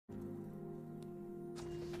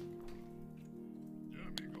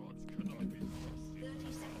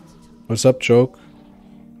What's up, Joke?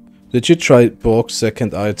 Did you try Borg's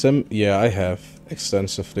second item? Yeah, I have.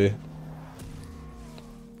 Extensively.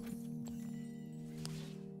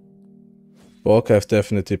 Borg I've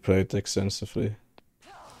definitely played extensively.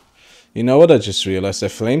 You know what I just realized? I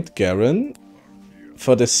flamed Garen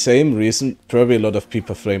for the same reason probably a lot of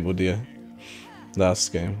people flame Udyr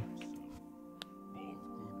last game.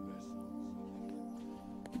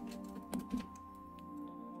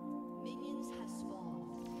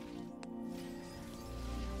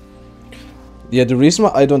 Yeah, the reason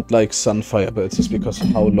why I don't like Sunfire builds is because of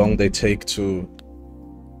how long they take to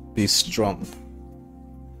be strong.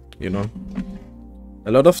 You know?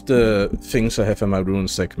 A lot of the things I have in my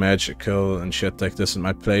runes, like magical and shit like this in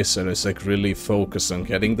my playset, is like really focused on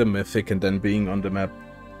getting the mythic and then being on the map.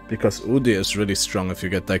 Because Udyr is really strong if you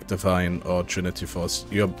get like Divine or Trinity Force.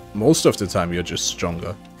 Most of the time you're just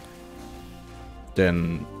stronger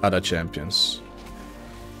than other champions.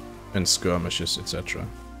 And skirmishes, etc.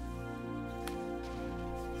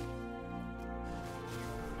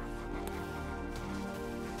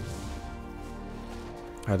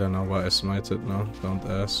 I don't know why I smited now, don't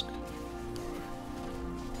ask.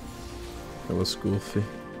 That was goofy.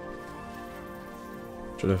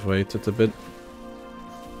 Should have waited a bit.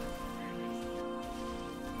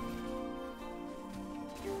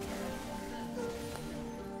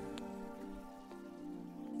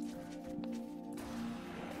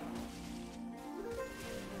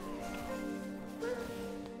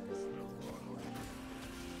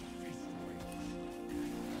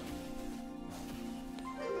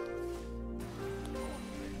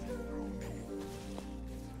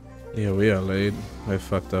 Yeah, we are late. I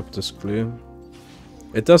fucked up this clear.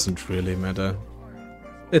 It doesn't really matter.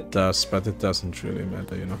 It does, but it doesn't really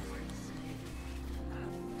matter, you know.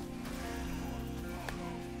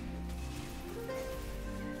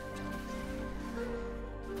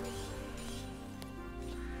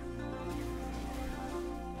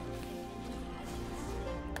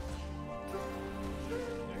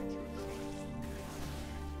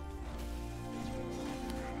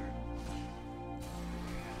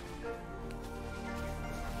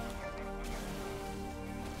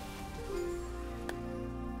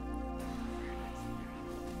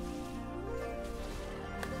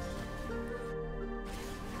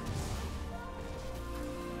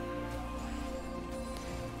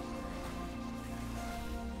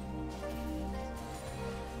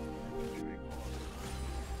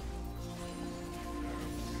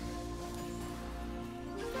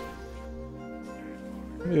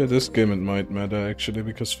 Yeah, this game it might matter actually,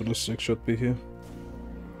 because Felicity should be here.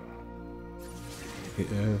 He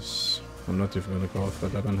is. I'm not even gonna go for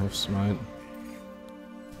it, I don't have smite.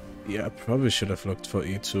 Yeah, I probably should have looked for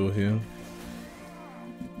E2 here.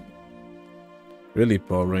 Really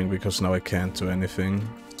boring, because now I can't do anything.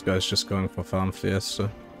 This guy's just going for farm fiesta.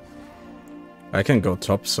 I can go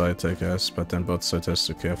top side, I guess, but then bot side has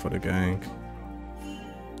to care for the gank.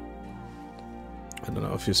 I don't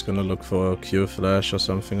know if he's gonna look for a Q flash or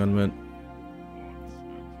something on mid.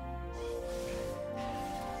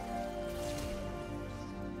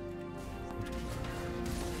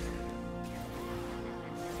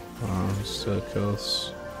 Oh, he still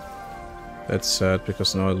kills. That's sad,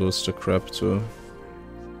 because now I lose the crab too.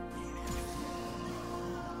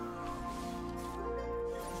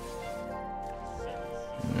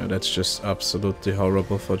 Yeah, that's just absolutely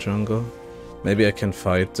horrible for jungle. Maybe I can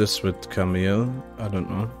fight this with Camille, I don't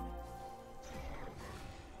know.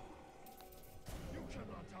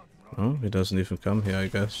 Oh, he doesn't even come here, I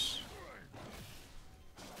guess.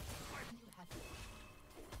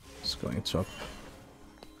 He's going top.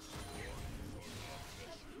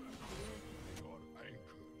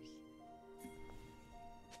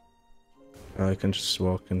 I can just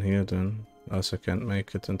walk in here then, else I can't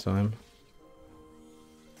make it in time.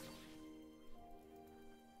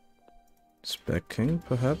 Spec King,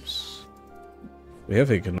 perhaps? We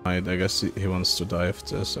have Ignite, I guess he wants to dive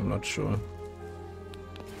this, I'm not sure.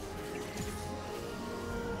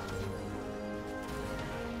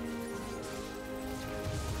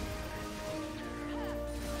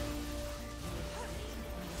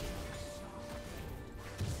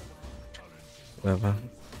 Whatever.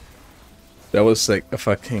 That was like a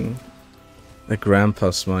fucking... a grandpa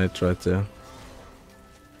smite right there.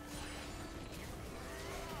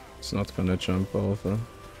 It's not gonna jump over.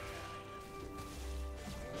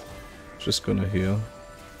 Just gonna heal.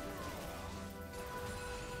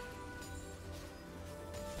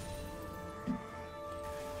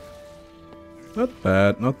 Not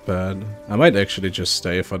bad, not bad. I might actually just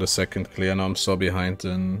stay for the second clear. Now I'm so behind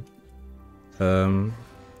in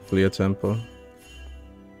clear tempo.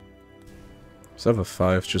 He's level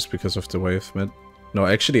 5 just because of the wave mid. No,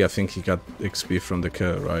 actually I think he got XP from the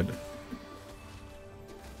kill, right?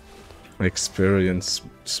 Experience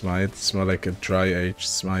smite. It's more like a dry age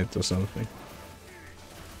smite or something.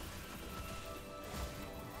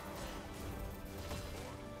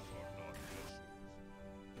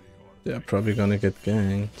 They're probably gonna get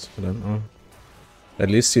ganked, I don't know. At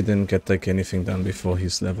least he didn't get like anything done before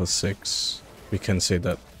he's level 6. We can say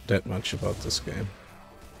that much about this game.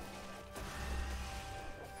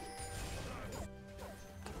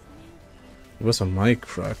 It was a mic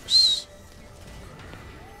crux.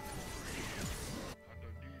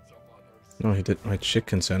 No, he did my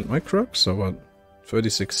chickens and my crux or what?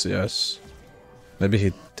 36 CS. Maybe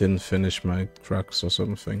he didn't finish my crux or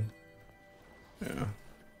something. Yeah.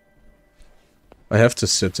 I have to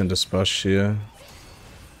sit in this bush here.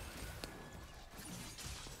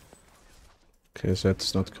 Okay,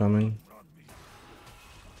 that's not coming.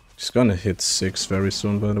 He's gonna hit 6 very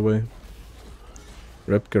soon, by the way.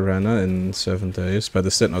 Rep Garana in 7 days, but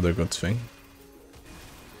is that not a good thing?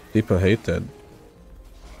 People hate that.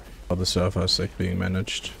 How the server is like being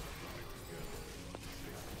managed.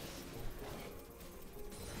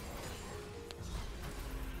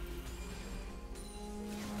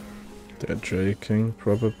 They're draking,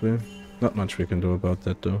 probably. Not much we can do about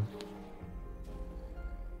that though.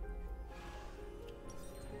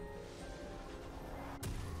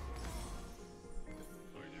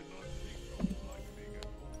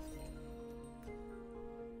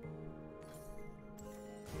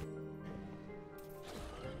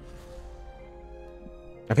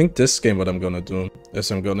 I think this game what I'm gonna do is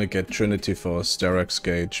I'm gonna get Trinity for Sterak's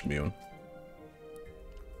Gauge Mune.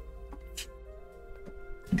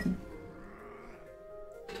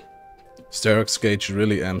 Sterak's Gauge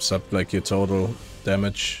really amps up like your total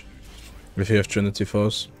damage if you have Trinity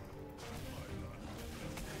Force.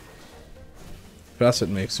 Plus it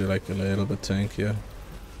makes you like a little bit tankier.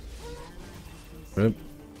 Rip.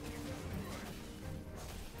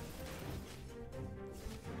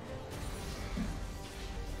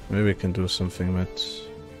 Maybe we can do something with...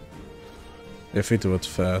 If we do it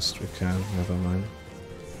fast, we can. Never mind.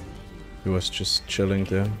 He was just chilling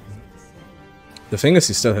there. The thing is,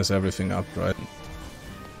 he still has everything up, right?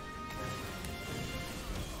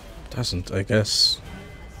 Doesn't, I guess.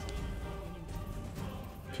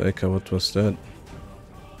 Faker, what was that?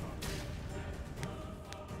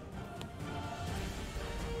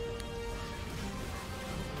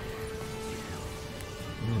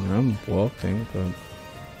 I'm walking, but...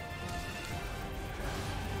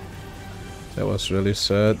 That was really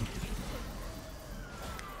sad.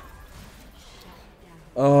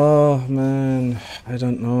 Oh man, I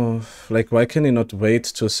don't know. Like, why can he not wait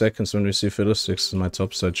 2 seconds when we see Fiddlesticks in my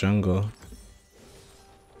topside jungle?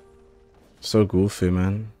 So goofy,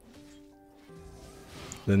 man.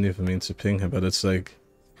 Didn't even mean to ping him, but it's like...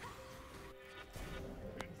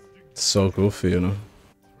 It's so goofy, you know?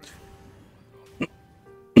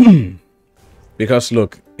 Because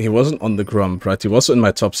look, he wasn't on the Grump, right? He was in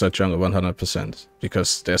my topside jungle 100%.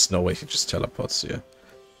 Because there's no way he just teleports here.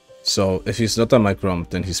 So, if he's not on my Grump,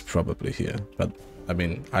 then he's probably here. But, I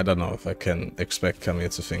mean, I don't know if I can expect Camille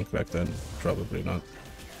to think like that. Probably not.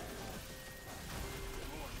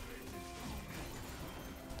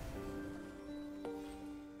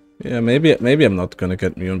 Yeah, maybe I'm not gonna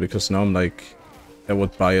get Mune, because now I'm like... I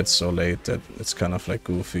would buy it so late that it's kind of like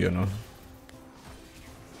goofy, you know?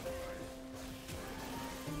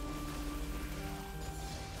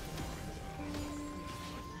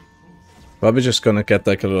 Probably just gonna get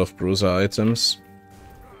like a lot of bruiser items.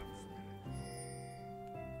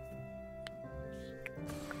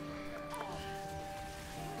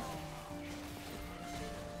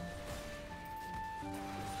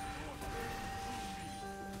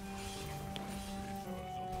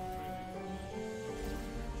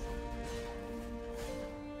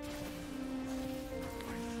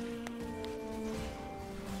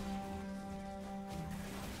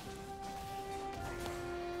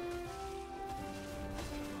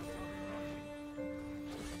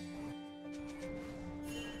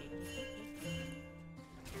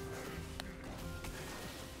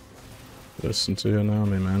 Listen to your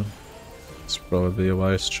Naomi, man. It's probably a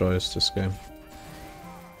wise choice this game.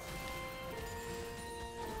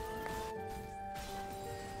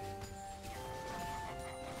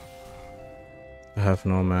 I have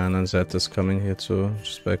no man, and Zed is coming here too.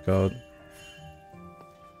 Just back out.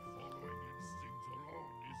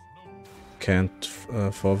 Can't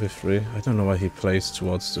 4v3. I don't know why he plays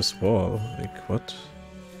towards this wall. Like, what?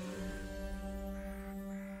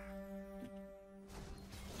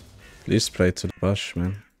 Please play to the bush,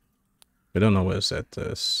 man. We don't know where Zed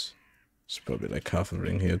is. It's probably like half a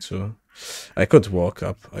ring here too. I could walk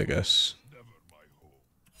up, I guess.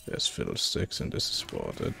 There's fiddlesticks and this is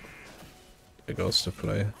watered. There goes the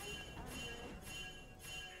play.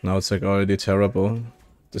 Now it's like already terrible.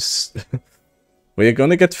 This we're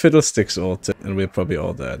gonna get fiddlesticks ulted and we're probably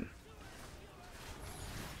all dead.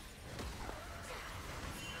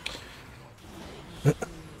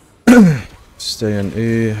 Stay in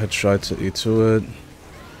E, I tried to E2 it.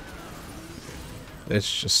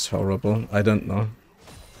 It's just horrible. I don't know.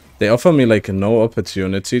 They offer me like no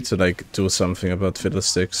opportunity to like do something about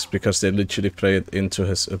fiddlesticks because they literally play it into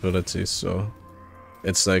his abilities, so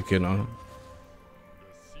it's like, you know.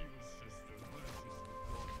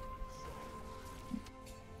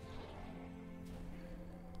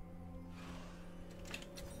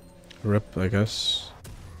 Rip, I guess.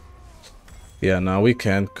 Yeah, now we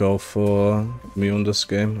can't go for Mune this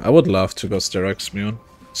game. I would love to go Sterak's Mune.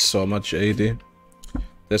 So much AD.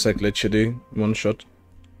 There's like literally one shot.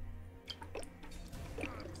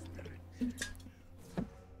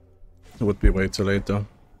 It would be way too late though.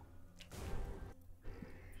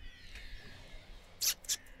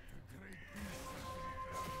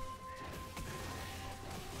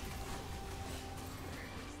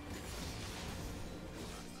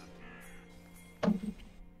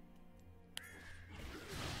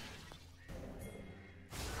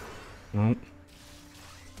 No.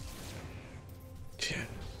 Yeah,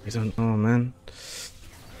 I don't know, man.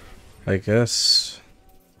 I guess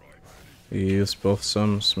you use both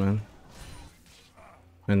sums, man.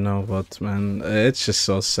 And now what, man? It's just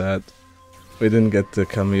so sad. We didn't get the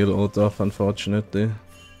Camille ult off, unfortunately.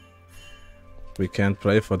 We can't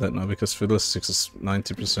play for that now because Fiddlesticks is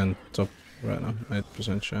 90% top right now,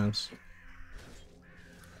 8% chance.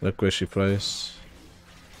 Look where she plays.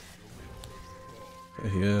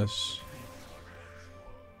 There he is.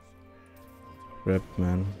 Rip,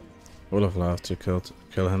 man. Would have loved to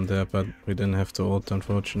kill him there, but we didn't have to ult,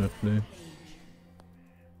 unfortunately.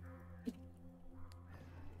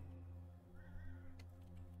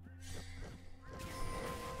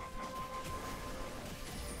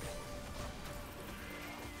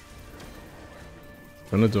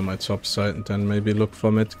 I'm gonna do my top side and then maybe look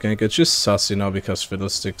for mid gank. It's just sassy now because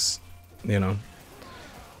Fiddlesticks, you know,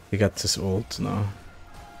 he got this ult now.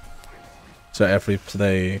 So every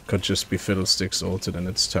play could just be Fiddlesticks ulted and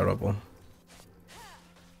it's terrible.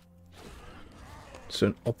 It's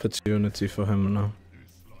an opportunity for him now.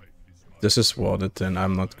 This is warded and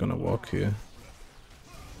I'm not gonna walk here.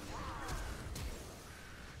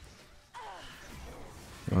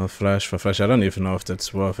 Well, flash for flash. I don't even know if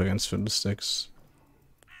that's worth against Fiddlesticks.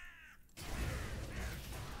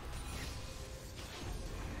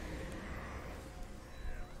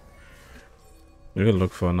 We will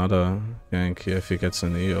look for another gank here if he gets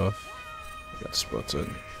an E off. Got spotted.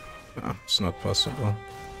 No, it's not possible.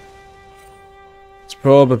 It's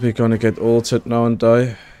probably gonna get ulted now and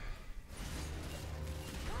die.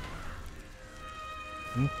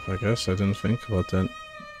 I guess I didn't think about that.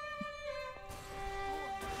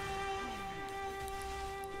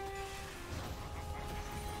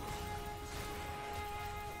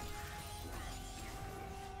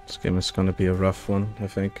 This game is gonna be a rough one, I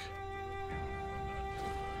think.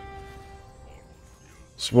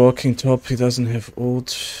 He's walking top, he doesn't have ult.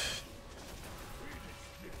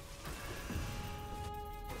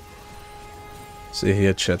 See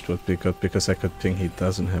here, chat would be good because I could ping he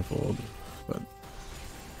doesn't have ult, but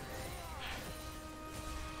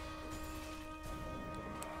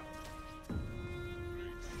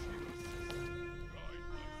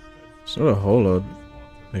there's not a whole lot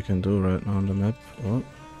I can do right now on the map. Oh,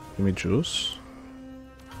 give me juice.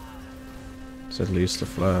 It's at least a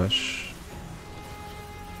flash.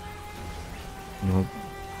 Nope.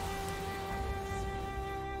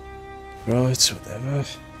 Bro, it's whatever.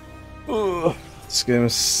 Ugh. This game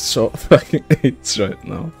is so fucking AIDS right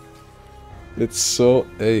now. It's so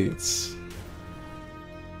AIDS.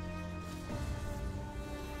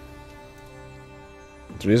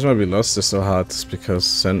 The reason why we lost this so hard is because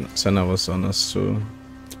Senna was on us too.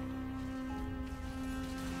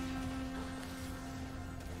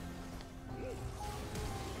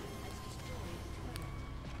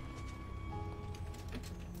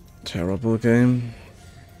 Terrible game.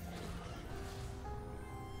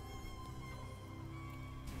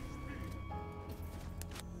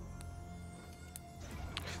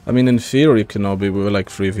 I mean, in theory, Kenobi, we were like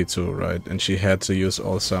 3v2, right? And she had to use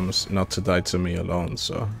all sums not to die to me alone,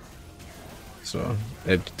 so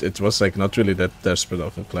it was like not really that desperate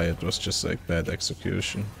of a play, it was just like bad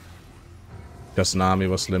execution. Because Nami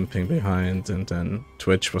was limping behind and then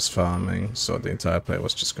Twitch was farming, so the entire play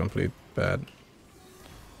was just complete bad.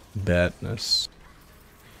 Badness.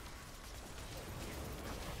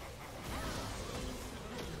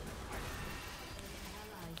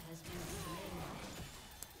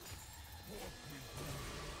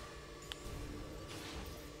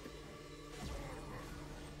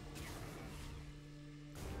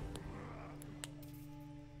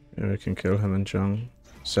 Yeah, we can kill him in jungle.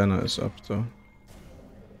 Senna is up though.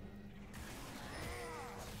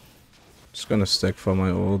 Just gonna stack for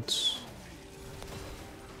my ults.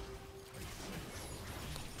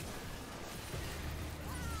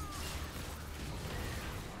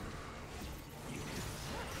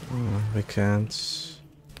 Oh, we can't.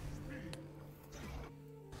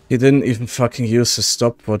 He didn't even fucking use his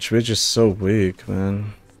stopwatch. We're just so weak,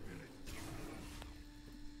 man.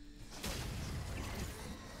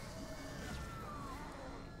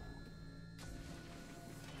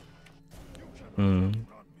 Hmm.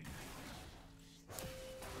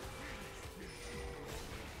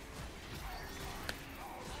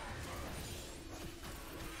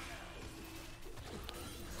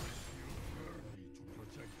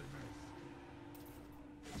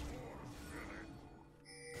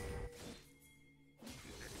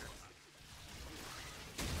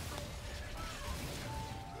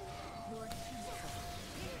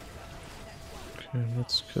 Okay,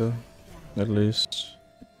 let's go. At least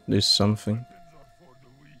something.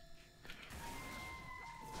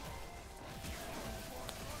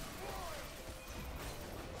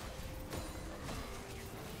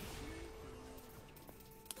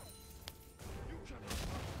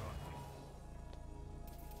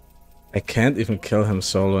 I can't even kill him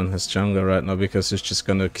solo in his jungle right now because he's just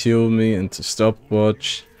gonna Q me into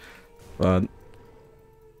stopwatch. But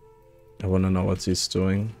I wanna know what he's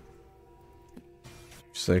doing.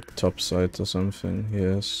 She's like top side or something.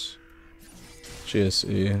 Yes.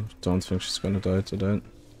 GSE. Don't think she's gonna die to that.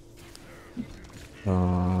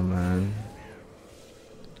 Oh man.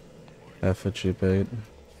 Effigy bait.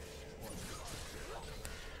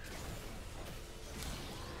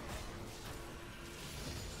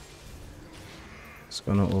 It's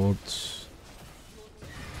gonna ult.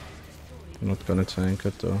 I'm not gonna tank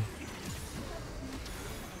it though.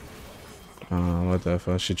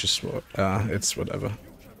 Whatever. She just... it's whatever.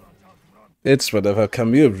 It's whatever.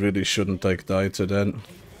 Camille really shouldn't like die to that.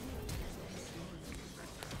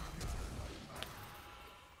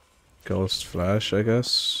 Ghost Flash, I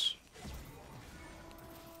guess.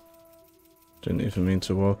 Didn't even mean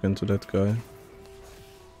to walk into that guy.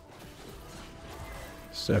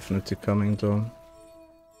 It's definitely coming though.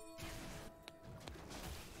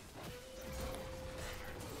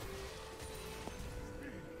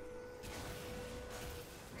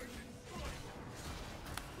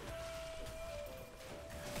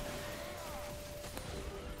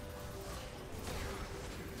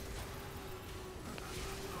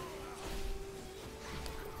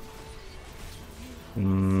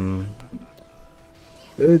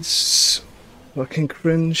 It's fucking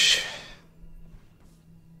cringe.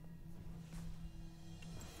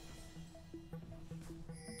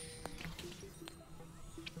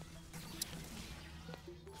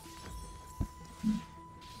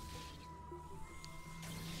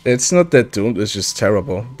 It's not that doomed, it's just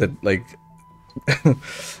terrible. That, like,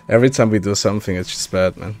 every time we do something, it's just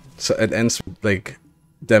bad, man. So it ends with, like,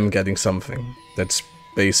 them getting something that's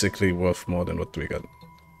basically worth more than what we got.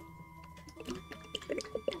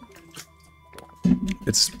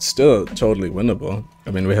 It's still totally winnable.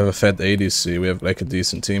 I mean, we have a fat ADC, we have, like, a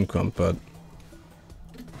decent team comp, but...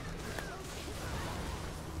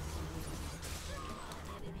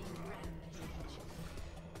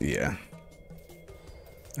 yeah.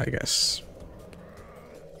 I guess.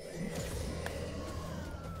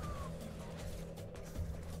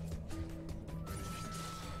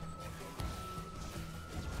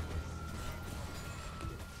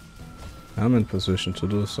 I'm in position to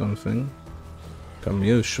do something.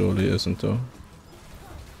 Camille surely isn't though.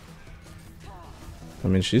 I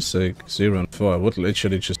mean, she's like 0-4. I would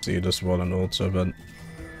literally just eat this wall and ult her, but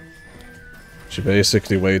she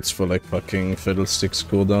basically waits for like fucking Fiddlesticks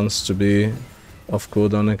cooldowns to be off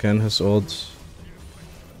cooldown again, his ult.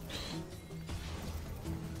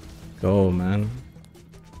 Go, man.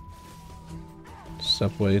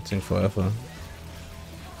 Stop waiting forever.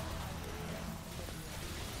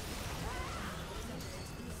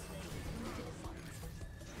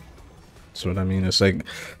 That's what I mean. It's like,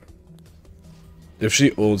 if she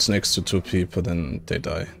ults next to 2 people, then they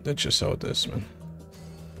die. That's just how it is, man.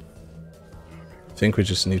 I think we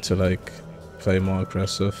just need to like play more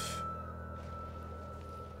aggressive.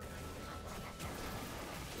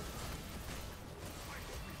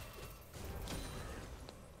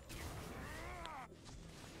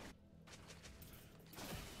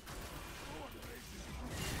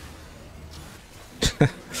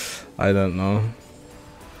 I don't know.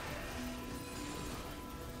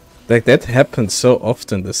 Like, that happens so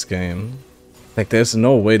often this game. Like, there's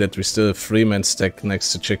no way that we still have 3-man stack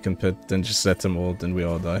next to Chicken Pit, then just let them ult and we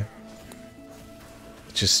all die.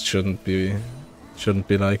 It just shouldn't be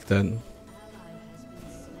like that.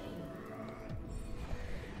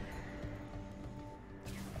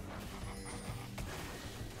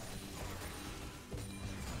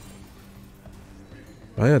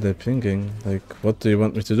 Why are they pinging? Like, what do you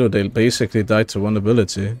want me to do? They basically died to one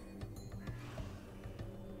ability.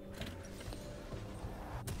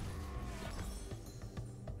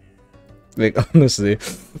 Like, honestly,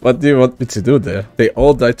 what do you want me to do there? They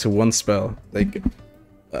all died to one spell. Like,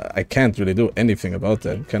 I can't really do anything about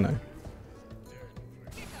that, can I?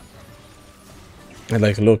 And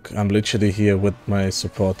like, look, I'm literally here with my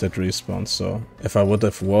support at respawn, so if I would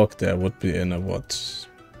have walked there, I would be in a, what?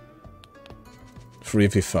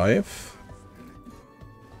 3v5?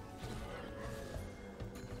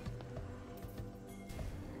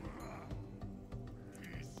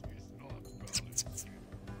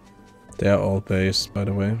 They are all based, by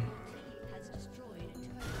the way.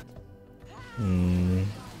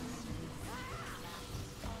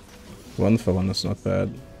 One for one is not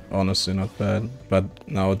bad. Honestly, not bad. But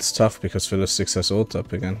now it's tough because Philistix has ult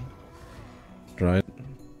up again. Right?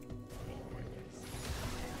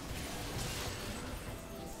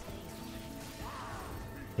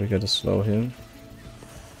 We get a slow here.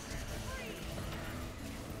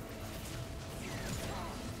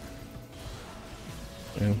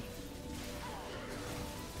 Yeah.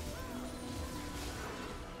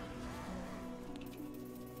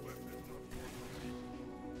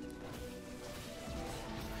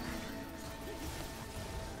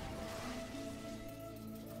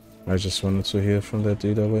 I just wanted to hear from that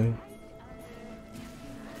either way.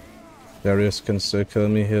 Darius can still kill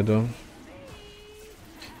me here though.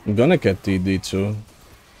 I'm gonna get DD too.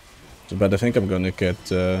 But I think I'm gonna get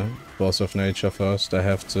Force of Nature first. I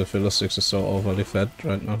have to. Philistix is so overly fed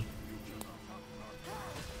right now.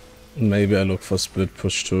 Maybe I look for split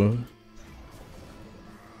push too.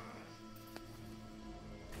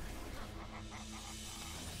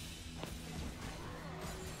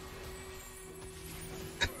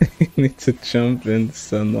 I need to jump in,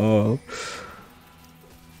 stun all.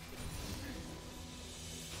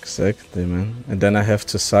 Exactly, man. And then I have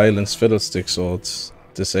to silence Fiddlesticks ult.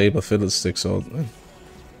 Disable Fiddlesticks ult, man.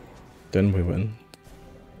 Then we win.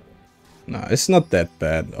 Nah, it's not that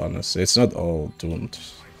bad, honestly. It's not all doomed,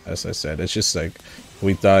 as I said. It's just like,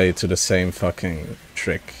 we die to the same fucking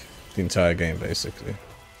trick the entire game, basically.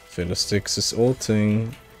 Fiddlesticks is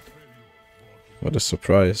ulting. What a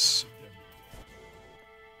surprise.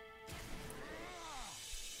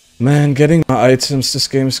 Man, getting my items this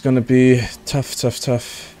game is gonna be tough, tough,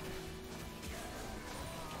 tough.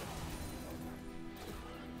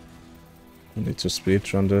 I need to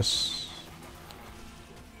speedrun this.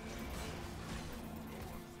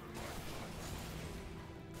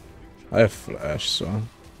 I have flash, so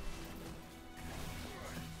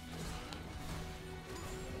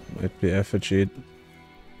might be effigied.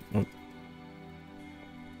 Oh.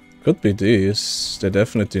 Could be these. They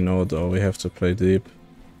definitely know though, we have to play deep.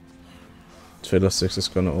 Fiddlesticks is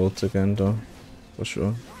gonna ult again though, for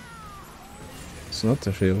sure. It's not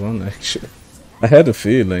the real one actually. I had a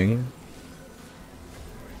feeling.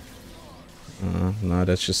 Nah,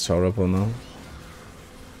 that's just horrible now.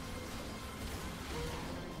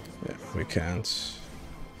 Yeah, we can't.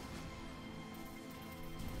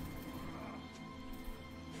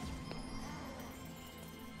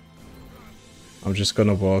 I'm just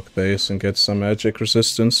gonna walk base and get some magic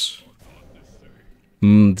resistance.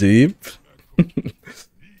 Deep.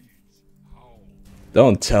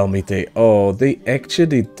 Don't tell me they... Oh, they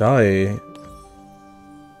actually die.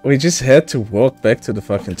 We just had to walk back to the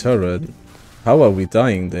fucking turret. How are we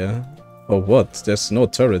dying there? Or what? There's no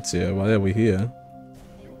turrets here. Why are we here?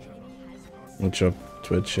 We'll drop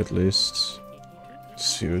Twitch at least.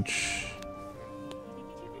 It's huge.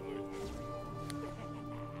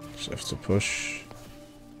 Just have to push.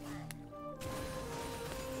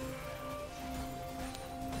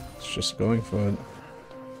 It's just going for it.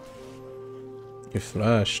 He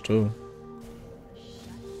flashed too.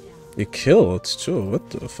 He killed too. What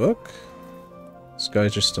the fuck? This guy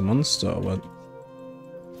just a monster or what?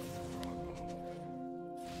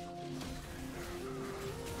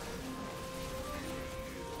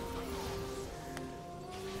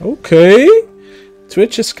 Okay.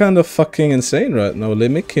 Twitch is kind of fucking insane right now. Le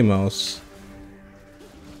Mickey Mouse.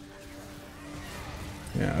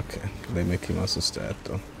 Yeah, okay. Le Mickey Mouse is dead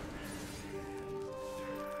though.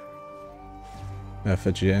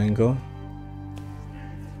 Effigy angle.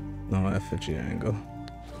 No effigy angle.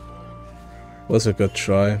 Was a good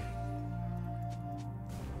try.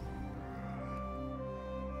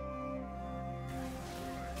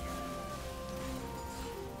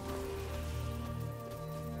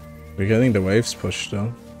 We're getting the waves pushed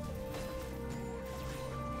though.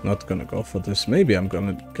 Not gonna go for this. Maybe I'm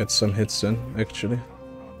gonna get some hits in, actually.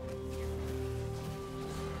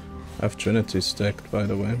 I have Trinity stacked, by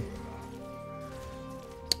the way.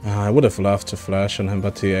 I would have loved to flash on him,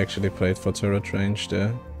 but he actually played for turret range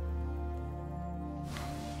there.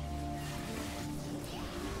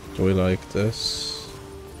 Do we like this?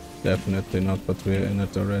 Definitely not, but we're in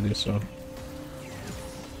it already, so...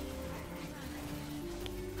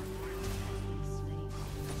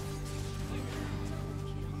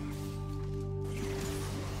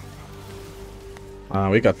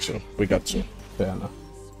 we got to. We got to. Fair enough.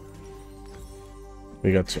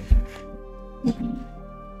 We got to.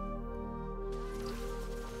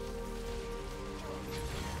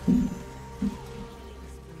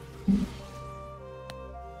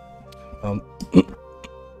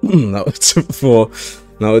 Now it's a 4.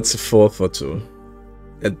 Now it's a 4 for 2.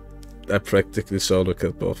 And I practically solo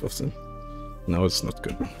killed both of them. Now it's not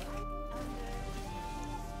good.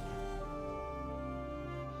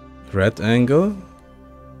 Red angle?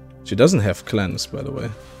 She doesn't have cleanse, by the way.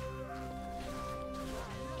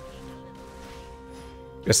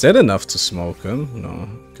 Is that enough to smoke him? No.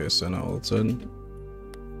 Okay, so now ulted.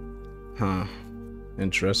 Huh.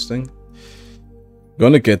 Interesting.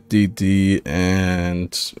 Gonna get DD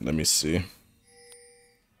and... let me see.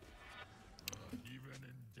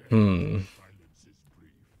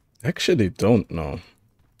 Actually don't know.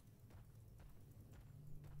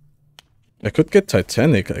 I could get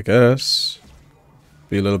Titanic, I guess.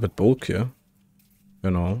 Be a little bit bulkier.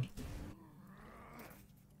 You know.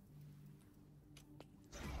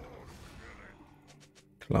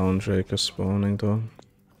 Clown Drake is spawning though.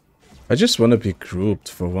 I just want to be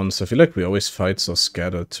grouped for once. I feel like we always fight so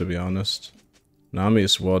scattered, to be honest. Nami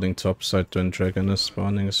is warding topside when Dragon is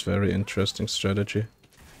spawning. Is very interesting strategy.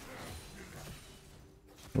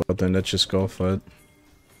 Well then let's just go for it.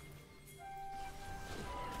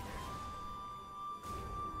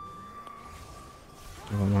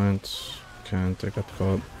 Never mind. Can't, I got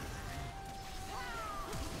caught.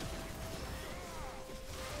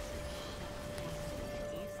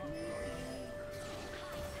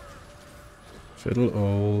 Fiddle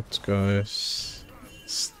old, guys.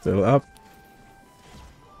 Still up.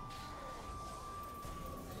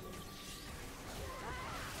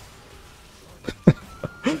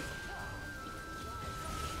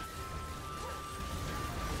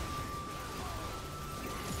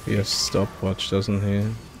 He has stopwatch, doesn't he?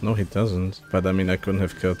 No, he doesn't. But I mean, I couldn't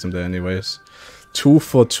have killed him there anyways. 2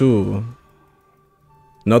 for 2.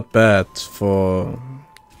 Not bad for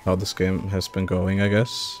how this game has been going, I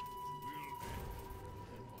guess.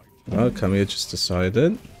 Well, Camille just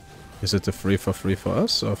decided. Is it a 3 for 3 for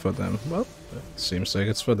us or for them? Well, it seems like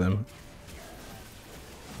it's for them.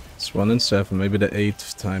 It's 1 in 7. Maybe the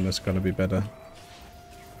 8th time is gonna be better.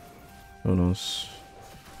 Who knows?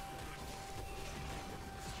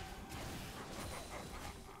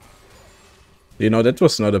 You know, that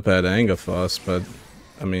was not a bad angle for us, but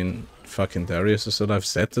I mean, fucking Darius is alive,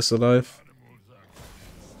 Zed is alive.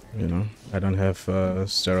 You know, I don't have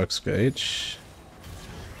Sterox Gauge.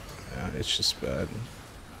 Yeah, it's just bad.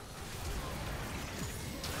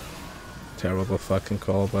 Terrible fucking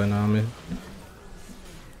call by Nami.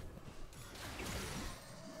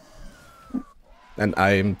 And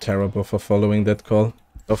I'm terrible for following that call,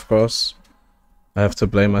 of course. I have to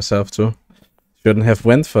blame myself too. Shouldn't have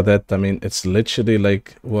went for that. I mean, it's literally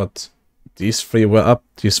like, what? These 3 were up,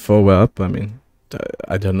 these 4 were up. I mean,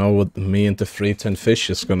 I don't know what me and the 310 fish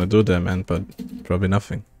is gonna do there, man, but probably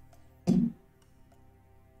nothing.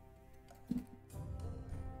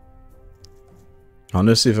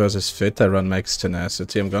 Honestly, versus Fit, I run max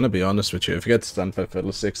tenacity. I'm gonna be honest with you. If you get stunned by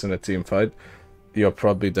Fiddle 6 in a team fight, you're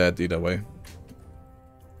probably dead either way.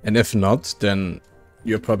 And if not, then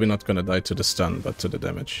you're probably not gonna die to the stun, but to the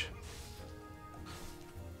damage.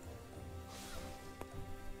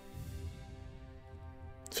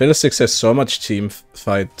 Fiddle 6 has so much team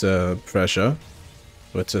fight pressure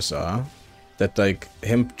with his R that like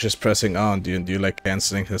him just pressing R on you and you like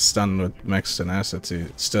cancelling his stun with max tenacity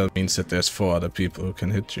still means that there's 4 other people who can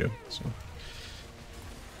hit you. So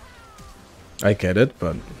I get it,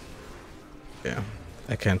 but yeah,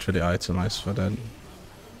 I can't really itemize for that.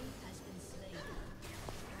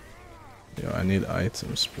 Yo, I need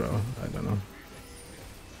items, bro. I don't know.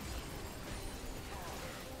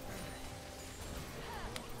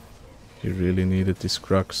 He really needed these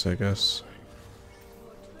Crux, I guess.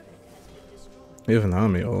 Even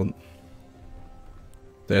army old.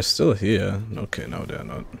 They're still here. Okay, no, they're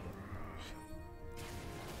not.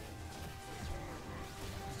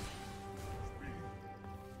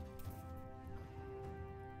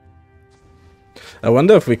 I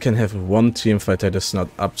wonder if we can have one team fight that is not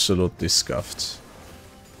absolutely scuffed.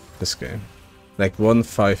 This game. Like one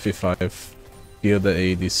 5v5, heal the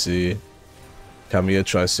ADC, Camille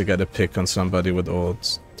tries to get a pick on somebody with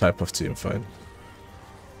ult, type of team fight.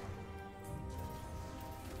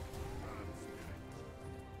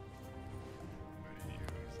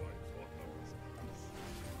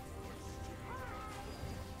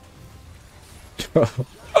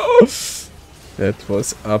 That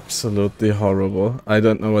was absolutely horrible. I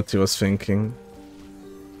don't know what he was thinking.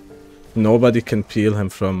 Nobody can peel him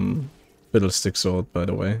from Fiddlestick's ult, by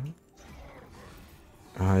the way.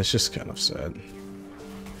 It's just kind of sad.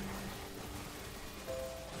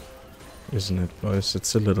 Isn't it, boys?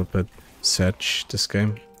 It's a little bit sad, this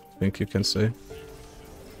game, I think you can say.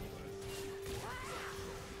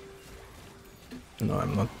 No,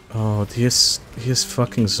 I'm not. Oh, he has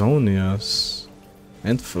fucking Zonias.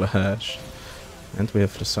 And Flash. And we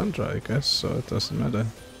have the Sandra, I guess, so it doesn't matter.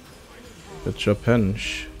 Good job,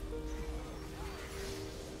 Henge.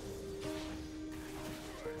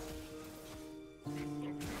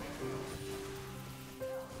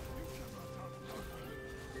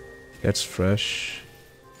 That's fresh.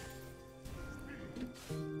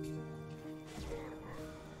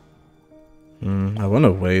 I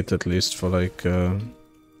wanna wait at least for like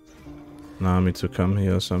Nami to come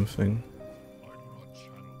here or something.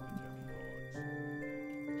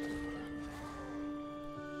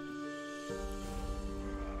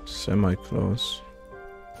 Semi-close.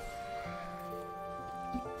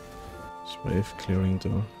 It's wave clearing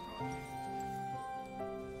though.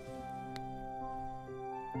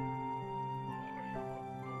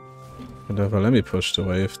 Whatever, let me push the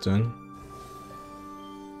wave then.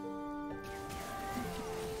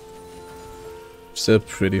 Still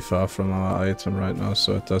pretty far from our item right now,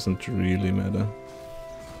 so it doesn't really matter.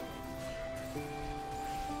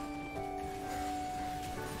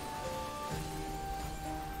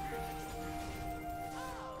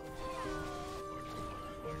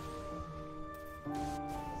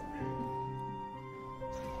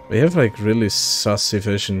 We have like really sussy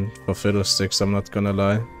vision for Fiddlesticks, I'm not gonna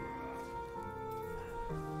lie.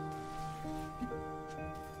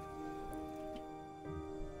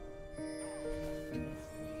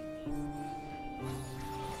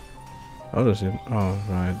 How does he? Oh,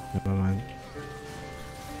 right, never mind.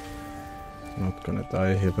 Not gonna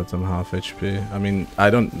die here, but I'm half HP. I mean, I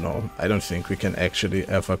don't know. I don't think we can actually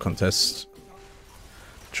ever contest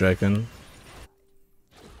Dragon.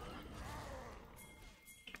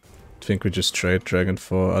 I think we just trade Dragon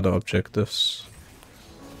for other objectives.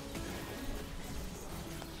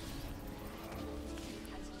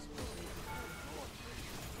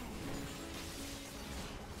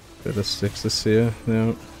 Fiddlesticks is here,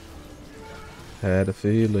 yeah. Had a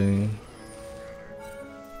feeling.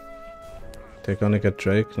 They're gonna get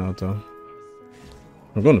Drake now though.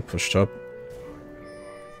 I'm gonna push top.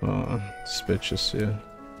 Oh, this bitch is here.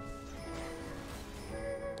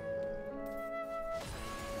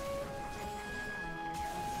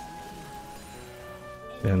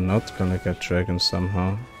 They're not gonna get Dragon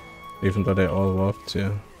somehow. Even though they all walked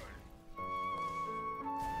here.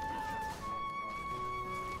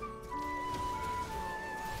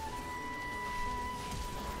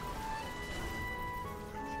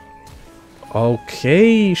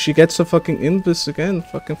 Okay, she gets a fucking invis again,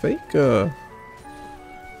 fucking faker.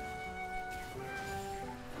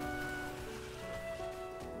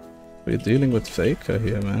 We're dealing with faker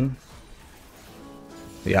here, man.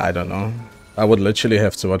 Yeah, I don't know. I would literally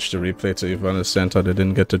have to watch the replay to even understand how they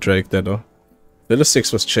didn't get the Drake there though.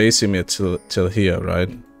 Fiddlesticks was chasing me till here, right?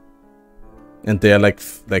 And they are like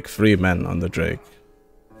 3 men on the Drake.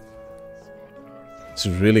 It's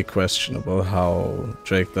really questionable how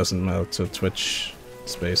Drake doesn't melt to Twitch.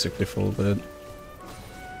 It's basically full dead.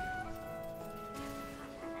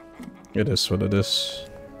 It is what it is.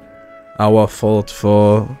 Our fault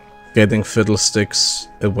for getting Fiddlesticks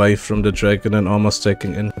away from the Dragon and almost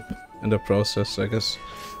taking in the process, I guess.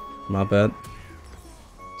 My bad.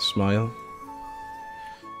 Smile.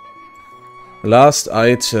 Last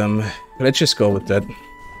item. Let's just go with that.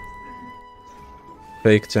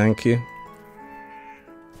 Fake tanky.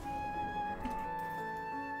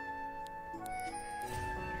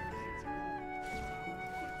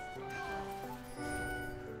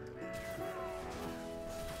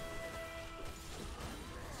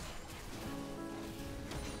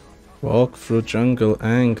 Walk through jungle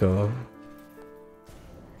angle.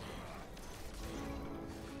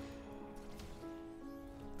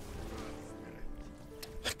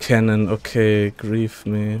 Cannon, okay, grief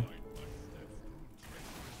me.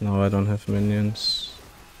 No, I don't have minions.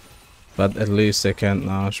 But at least they can't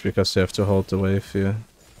Nash because they have to hold the wave here.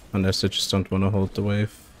 Unless they just don't want to hold the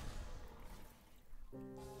wave.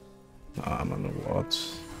 Ah, I'm on a ward.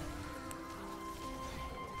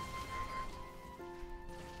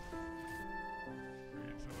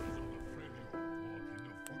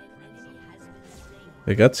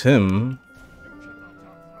 They got him.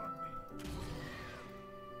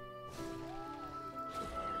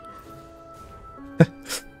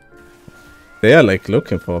 They are like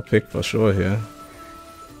looking for a pick for sure here.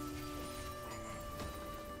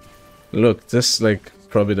 Look, this is like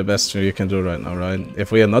probably the best thing you can do right now, right?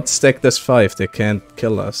 If we are not stacked as 5, they can't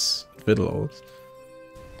kill us. Fiddle.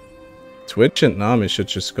 Twitch and Nami should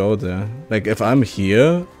just go there. Like if I'm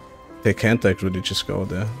here, they can't like really just go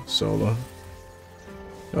there solo.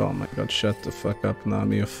 Oh my god, shut the fuck up,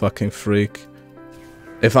 Nami, you fucking freak.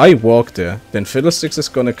 If I walk there, then Fiddlesticks is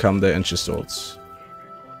gonna come there and just ults.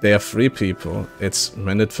 They are 3 people. It's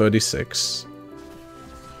minute 36.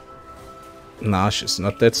 Nash is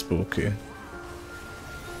not that spooky.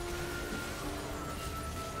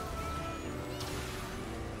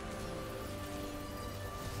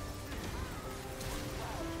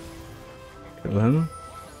 Kill him.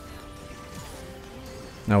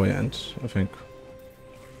 Now we end, I think.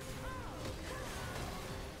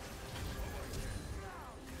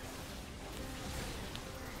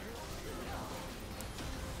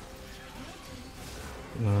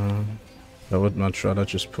 I would much rather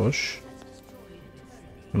just push.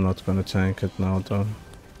 I'm not gonna tank it now though.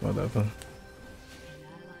 Whatever.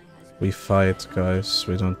 We fight, guys.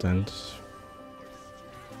 We don't end.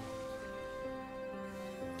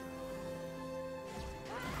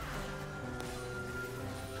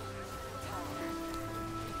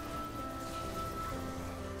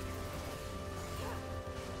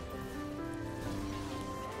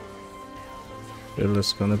 Bill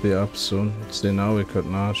is gonna be up soon. See, now we could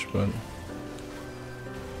Nash, but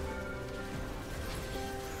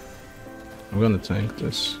I'm gonna tank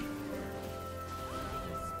this.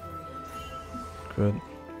 Good.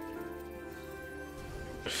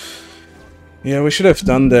 Yeah, we should have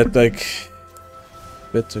done that like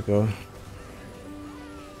a bit ago.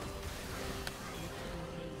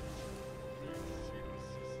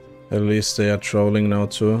 At least they are trolling now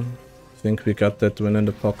too. I think we got that win in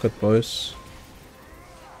the pocket, boys.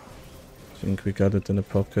 I think we got it in the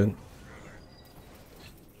pocket.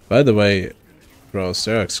 By the way, bro,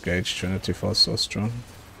 Xerax Gage Trinity Force so strong.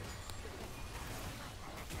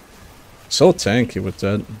 So tanky with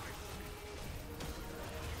that.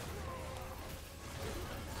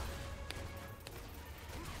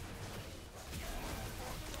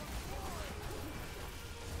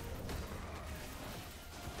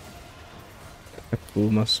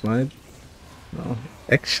 Boomer smite? No.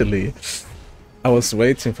 Actually, I was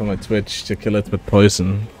waiting for my Twitch to kill it with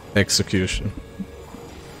poison execution.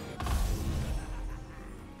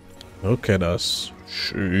 Look at us.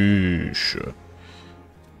 Sheesh.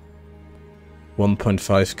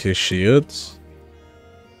 1.5k shield.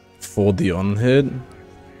 40 on hit.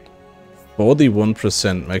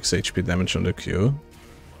 41% max HP damage on the Q.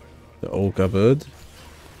 The Ogre bird.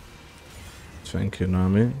 Thank you,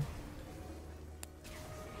 Nami.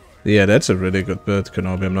 Yeah, that's a really good build,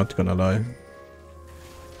 Kenobi, I'm not gonna lie.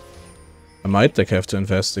 I might like have to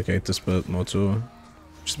investigate this build more too.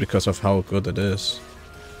 Just because of how good it is.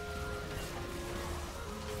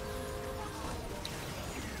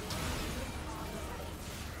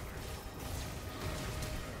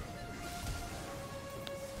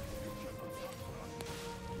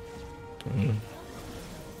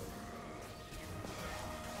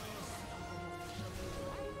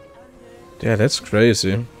 Yeah, that's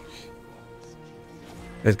crazy.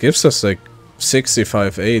 It gives us like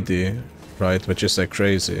 65 AD, right? Which is like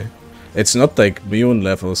crazy. It's not like immune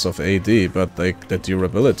levels of AD, but like the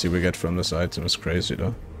durability we get from this item is crazy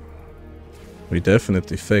though. We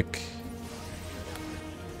definitely thick.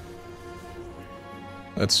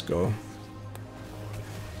 Let's go.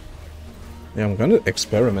 Yeah, I'm gonna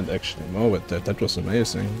experiment actually more with that. That was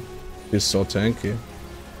amazing. He's so tanky.